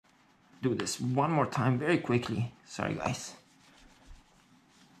do this one more time very quickly. Sorry guys.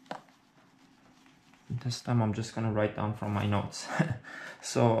 This time I'm just gonna write down from my notes.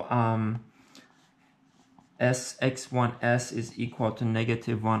 So Sx1s is equal to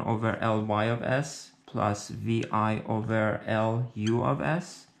negative 1 over Ly of s plus Vi over Lu of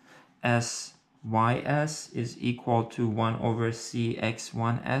s. Sys is equal to 1 over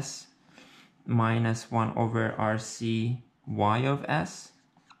Cx1s minus 1 over Rcy of s.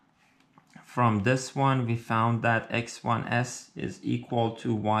 From this one, we found that x1s is equal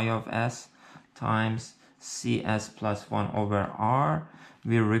to y of s times cs plus 1 over r.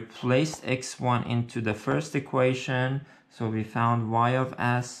 We replaced x1 into the first equation, so we found y of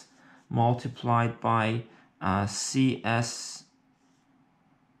s multiplied by cs.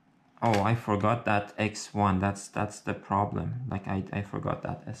 Oh, I forgot that x1. That's the problem. Like I forgot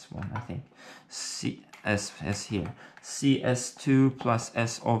that s1. I think cs here. cs2 plus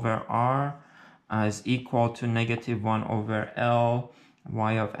s over r is equal to negative 1 over L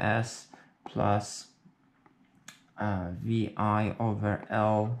y of s plus Vi over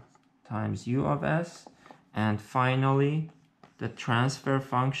L times u of s. And finally, the transfer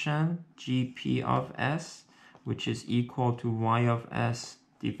function Gp of s, which is equal to y of s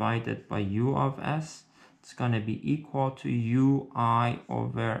divided by u of s. It's going to be equal to ui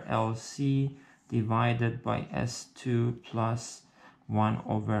over Lc divided by s2 plus 1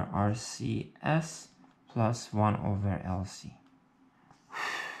 over Rcs plus 1 over Lc.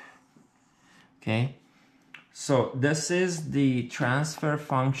 Okay, so this is the transfer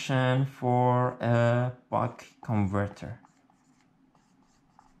function for a buck converter.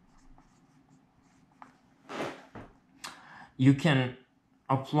 You can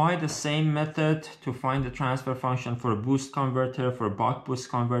apply the same method to find the transfer function for a boost converter, for a buck boost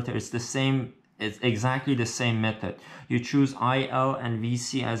converter. It's the same, it's exactly the same method. You choose IL and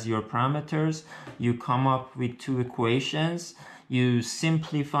VC as your parameters. You come up with two equations. You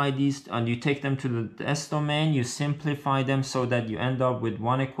simplify these and you take them to the S domain. You simplify them so that you end up with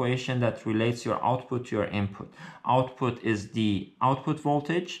one equation that relates your output to your input. Output is the output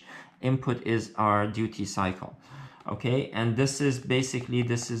voltage. Input is our duty cycle. Okay, and this is basically,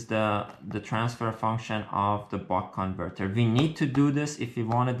 this is the transfer function of the buck converter. We need to do this if we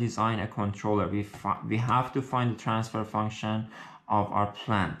want to design a controller. We have to find the transfer function of our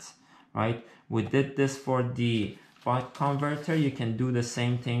plant, right? We did this for the buck converter. You can do the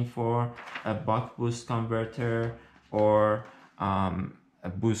same thing for a buck boost converter or a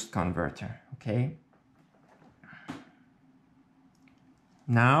boost converter, okay?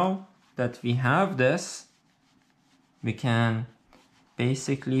 Now that we have this, we can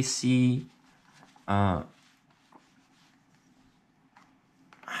basically see how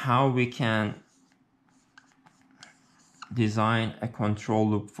we can design a control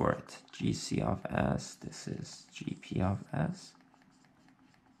loop for it. Gc of s, this is Gp of s,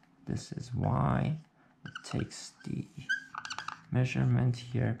 this is y. It takes the measurement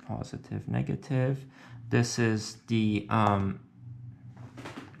here, positive, negative. This is the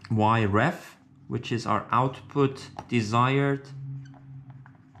y ref, which is our output, desired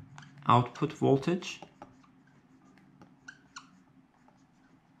output voltage.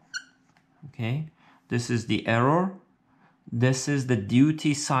 Okay, this is the error. This is the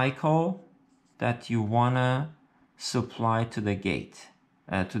duty cycle that you wanna supply to the gate,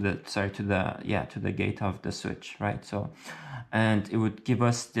 to the gate of the switch, right? So, and it would give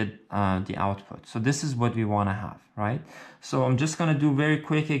us the output. So this is what we want to have, right? So I'm just going to do a very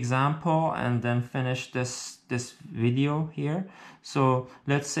quick example and then finish this video here. So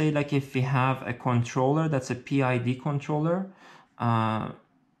let's say like if we have a controller that's a PID controller,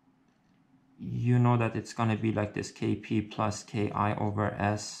 you know that it's going to be like this Kp plus Ki over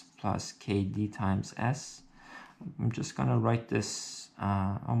S plus Kd times S. I'm just going to write this,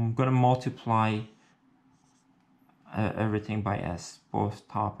 I'm going to multiply everything by S, both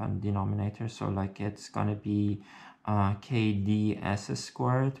top and denominator. So like it's going to be Kd S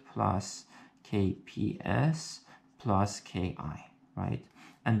squared plus Kps plus Ki, right?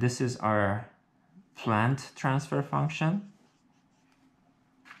 And this is our plant transfer function.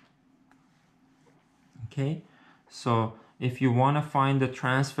 Okay, so if you want to find the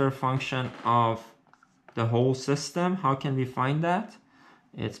transfer function of the whole system, how can we find that?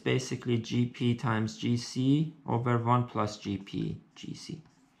 It's basically Gp times Gc over 1 plus Gp Gc.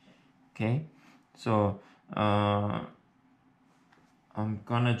 Okay, so I'm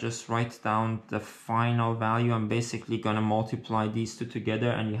gonna just write down the final value. I'm basically gonna multiply these two together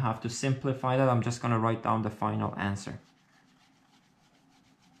and you have to simplify that. I'm just gonna write down the final answer.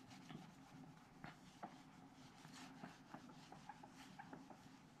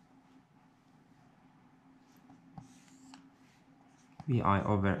 VI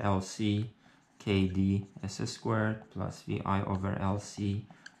over LC KD S squared plus VI over LC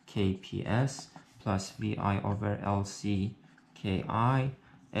KPS plus VI over LC KI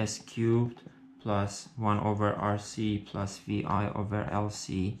S cubed plus 1 over RC plus VI over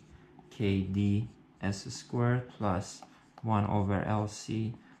LC KD S squared plus 1 over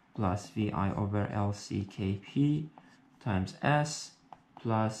LC plus VI over LC KP times S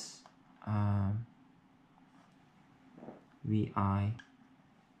plus VI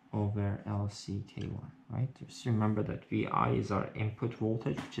over LCK1, right? Just remember that VI is our input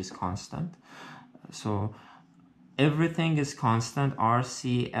voltage, which is constant. So everything is constant, R,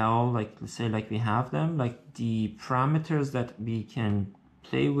 C, L, like let's say like we have them, like the parameters that we can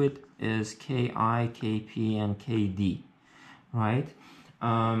play with is Ki, Kp, and Kd, right?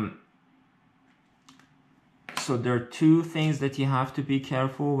 So there are two things that you have to be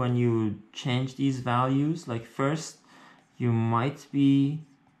careful when you change these values. Like first, you might be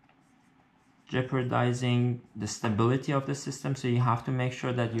jeopardizing the stability of the system, so you have to make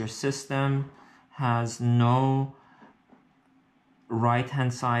sure that your system has no right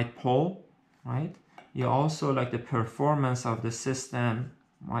hand side pole, right? You also, like, the performance of the system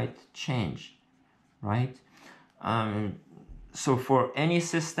might change, right? So for any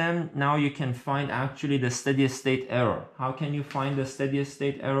system, now you can find actually the steady state error. How can you find the steady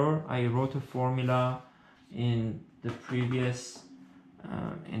state error? I wrote a formula in the previous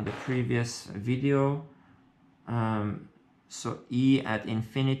video. So E at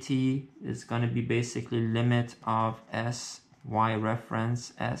infinity is going to be basically limit of S Y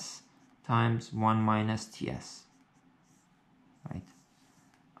reference S times 1 minus TS, right?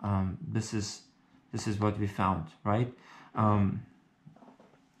 This is what we found, right?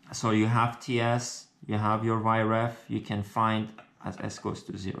 So you have TS, you have your YREF, you can find as S goes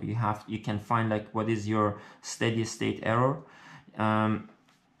to 0. You can find like what is your steady state error, and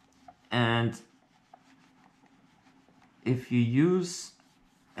if you use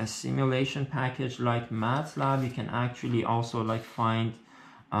a simulation package like MATLAB, you can actually also like find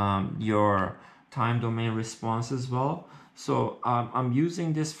your time domain response as well. So I'm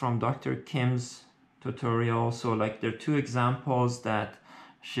using this from Dr. Kim's tutorial. So like there are two examples that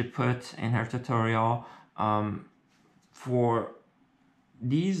she put in her tutorial. For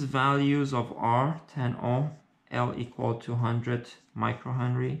these values of R, 10 ohm, L equal to 100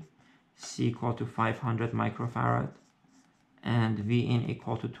 microhenry, C equal to 500 microfarad, and V in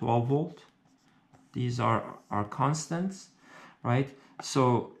equal to 12 volt. These are constants, right?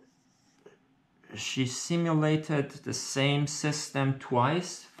 So she simulated the same system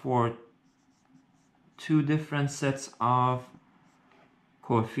twice for two different sets of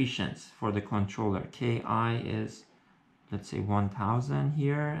coefficients for the controller. Ki is, let's say, 1000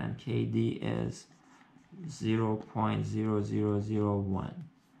 here, and Kd is 0.0001.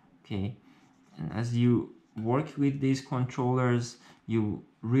 Okay, and as you work with these controllers, you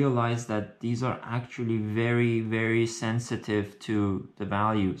realize that these are actually very, very sensitive to the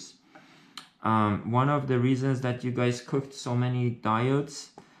values. One of the reasons that you guys cooked so many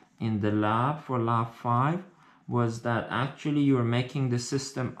diodes in the lab for lab 5 was that actually you were making the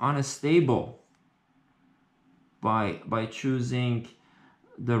system unstable by choosing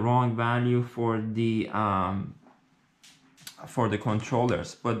the wrong value for the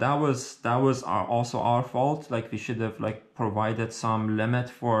controllers. But that was also our fault. Like we should have like provided some limit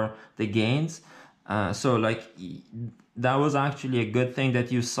for the gains. So like that was actually a good thing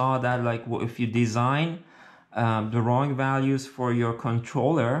that you saw that, like, if you design the wrong values for your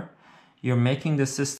controller, you're making the system